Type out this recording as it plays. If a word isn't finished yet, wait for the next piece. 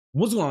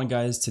What's going on,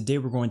 guys? Today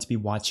we're going to be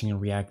watching and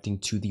reacting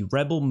to the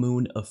Rebel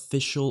Moon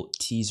official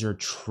teaser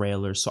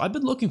trailer. So I've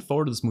been looking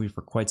forward to this movie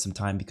for quite some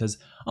time because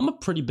I'm a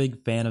pretty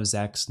big fan of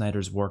Zack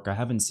Snyder's work. I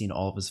haven't seen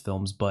all of his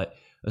films, but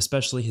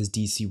especially his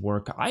DC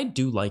work, I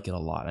do like it a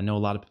lot. I know a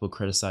lot of people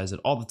criticize it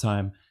all the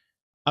time.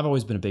 I've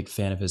always been a big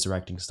fan of his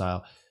directing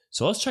style.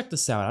 So let's check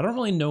this out. I don't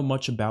really know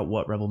much about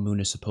what Rebel Moon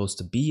is supposed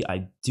to be.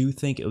 I do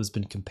think it was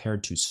been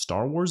compared to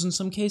Star Wars in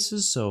some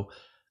cases, so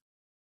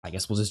I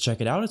guess we'll just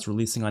check it out. It's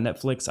releasing on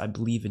Netflix, I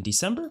believe, in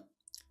December.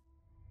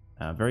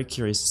 Very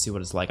curious to see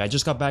what it's like. I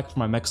just got back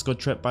from my Mexico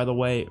trip, by the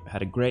way.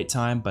 Had a great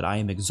time, but I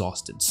am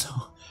exhausted. So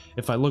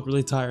if I look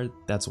really tired,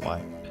 that's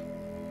why.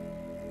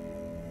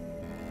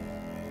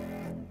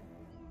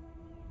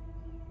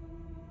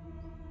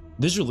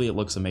 Visually, it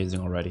looks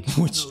amazing already,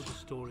 which the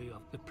story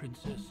of the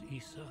Princess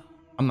Issa.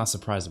 I'm not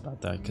surprised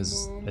about that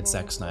because it's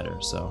Zack Snyder,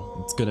 so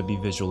it's gonna be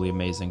visually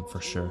amazing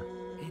for sure.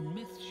 In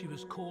myth, she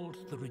was called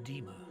the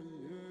Redeemer.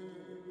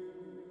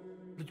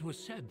 It was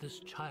said this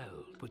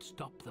child would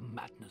stop the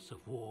madness of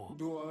war.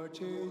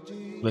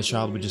 The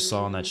child we just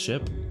saw on that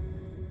ship?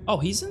 Oh,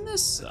 he's in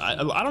this? I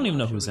don't even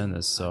know who's in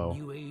this, so A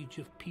new age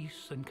of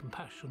peace and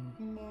compassion.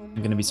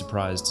 I'm gonna be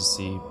surprised to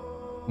see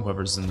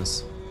whoever's in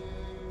this.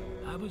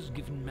 I was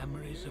given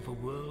memories of a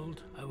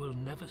world I will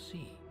never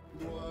see.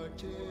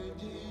 Loyalty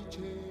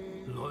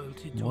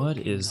to What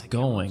a king is I cannot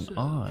going serve.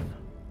 on?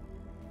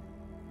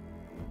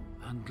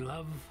 And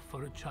love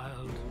for a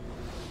child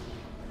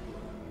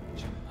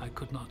I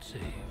could not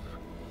save.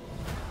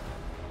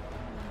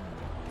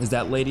 Is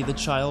that lady the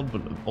child,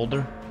 but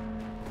older?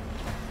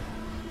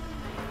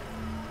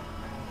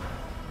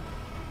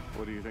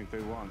 What do you think they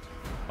want?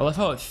 I love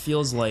how it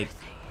feels like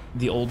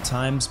the old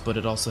times, but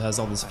it also has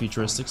all this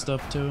futuristic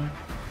stuff to it.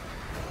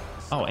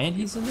 Oh, and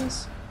he's in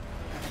this?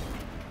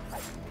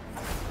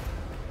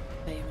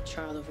 I am a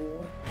child of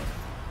war.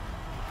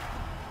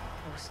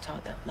 I was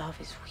taught that love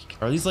is weak.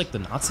 Are these like the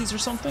Nazis or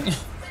something?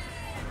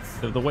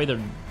 the way they're,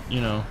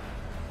 you know.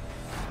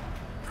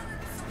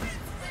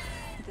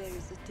 There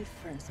is a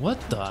difference. What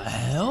the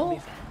hell?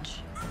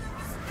 Revenge.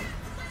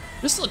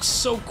 This looks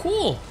so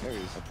cool. There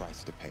is a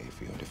price to pay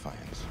for your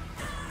defiance.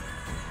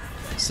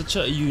 Such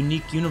a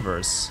unique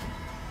universe.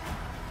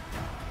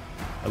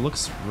 It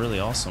looks really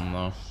awesome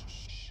though.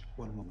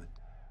 One moment.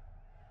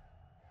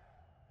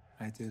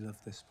 I do love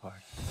this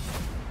part.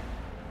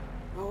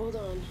 Hold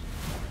on.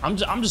 I'm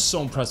just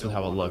so impressed with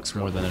how it looks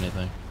more than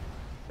anything.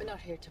 We're not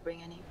here to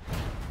bring any.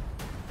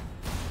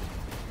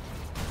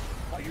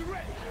 Are you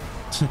ready?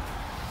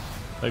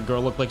 That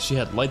girl looked like she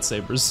had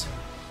lightsabers.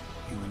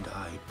 You and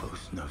I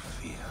both know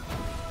fear.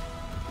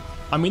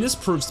 I mean, this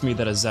proves to me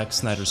that a Zack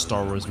Snyder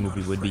Star Wars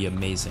movie would be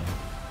amazing.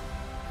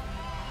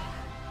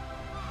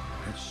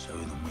 Let's show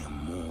them we are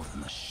more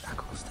than the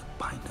shackles that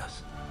bind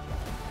us.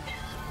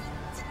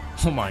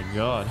 Oh my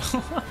god.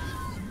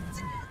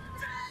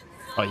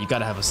 Oh, you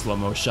gotta have a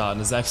slow-mo shot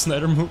in a Zack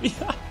Snyder movie.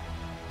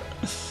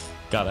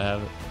 Gotta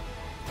have it.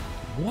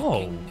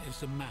 Whoa. King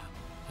is a man,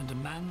 and a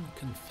man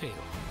can fail.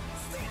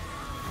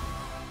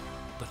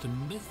 But a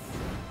myth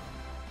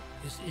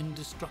is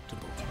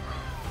indestructible.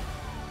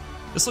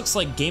 This looks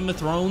like Game of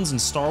Thrones and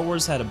Star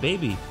Wars had a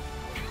baby.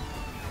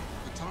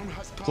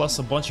 Plus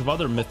a bunch of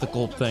other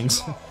mythical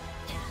things.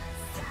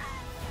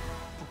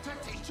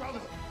 Protect each other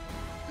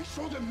and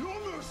show them no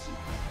mercy.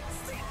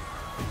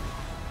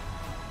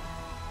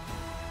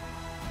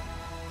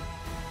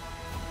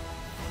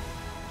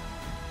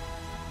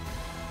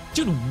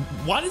 Dude,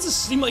 why does this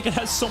seem like it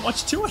has so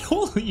much to it?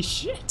 Holy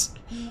shit.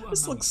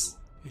 This looks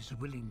is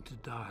willing to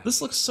die.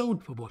 This looks so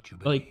for what you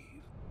believe. like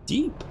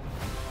deep.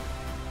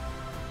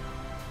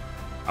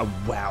 Oh,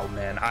 wow,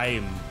 man. I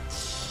am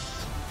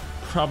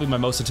probably my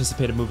most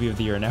anticipated movie of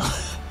the year now.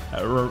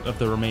 Of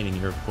the remaining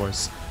year, of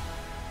course.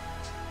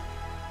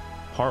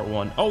 Part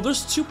 1. Oh,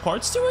 there's 2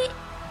 parts to it?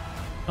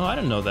 Oh, I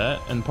didn't know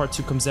that. And part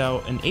 2 comes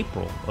out in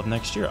April of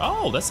next year.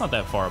 Oh, that's not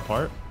that far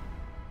apart.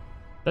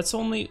 That's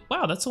only,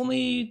 wow, that's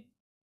only,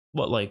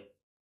 what, like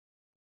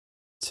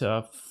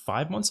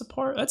 5 months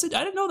apart? That's it.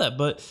 I didn't know that,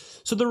 but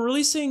so they're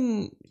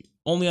releasing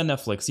only on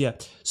Netflix. Yeah.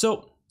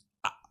 So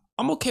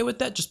I'm okay with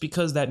that just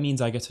because that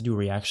means I get to do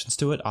reactions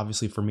to it.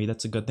 Obviously, for me,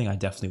 that's a good thing. I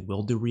definitely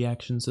will do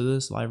reactions to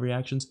this, live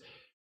reactions.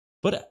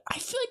 But I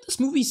feel like this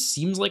movie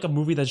seems like a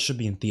movie that should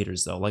be in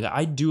theaters, though. Like,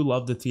 I do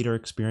love the theater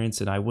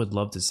experience, and I would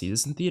love to see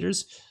this in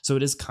theaters. So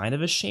it is kind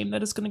of a shame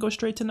that it's going to go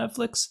straight to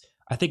Netflix.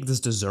 I think this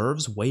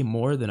deserves way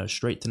more than a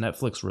straight to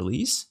Netflix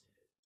release.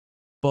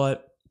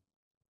 But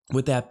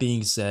with that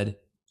being said,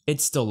 it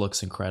still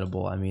looks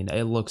incredible. I mean,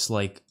 it looks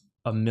like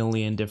a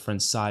million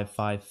different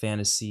sci-fi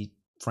fantasy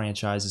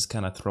franchises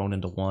kind of thrown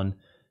into one,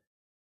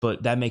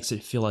 but that makes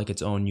it feel like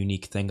its own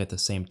unique thing at the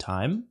same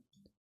time,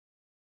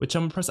 which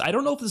I'm impressed. I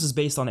don't know if this is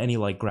based on any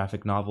like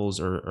graphic novels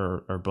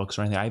or books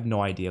or anything. I have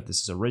no idea if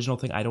this is an original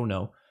thing. I don't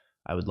know.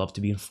 I would love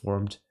to be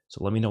informed,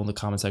 so let me know in the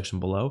comment section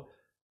below.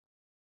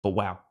 But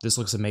wow, this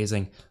looks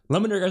amazing.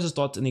 Let me know your guys'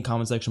 thoughts in the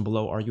comment section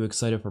below. Are you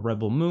excited for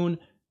Rebel Moon?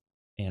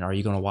 And are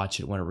you going to watch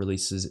it when it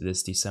releases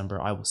this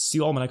December? I will see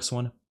you all in my next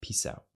one. Peace out.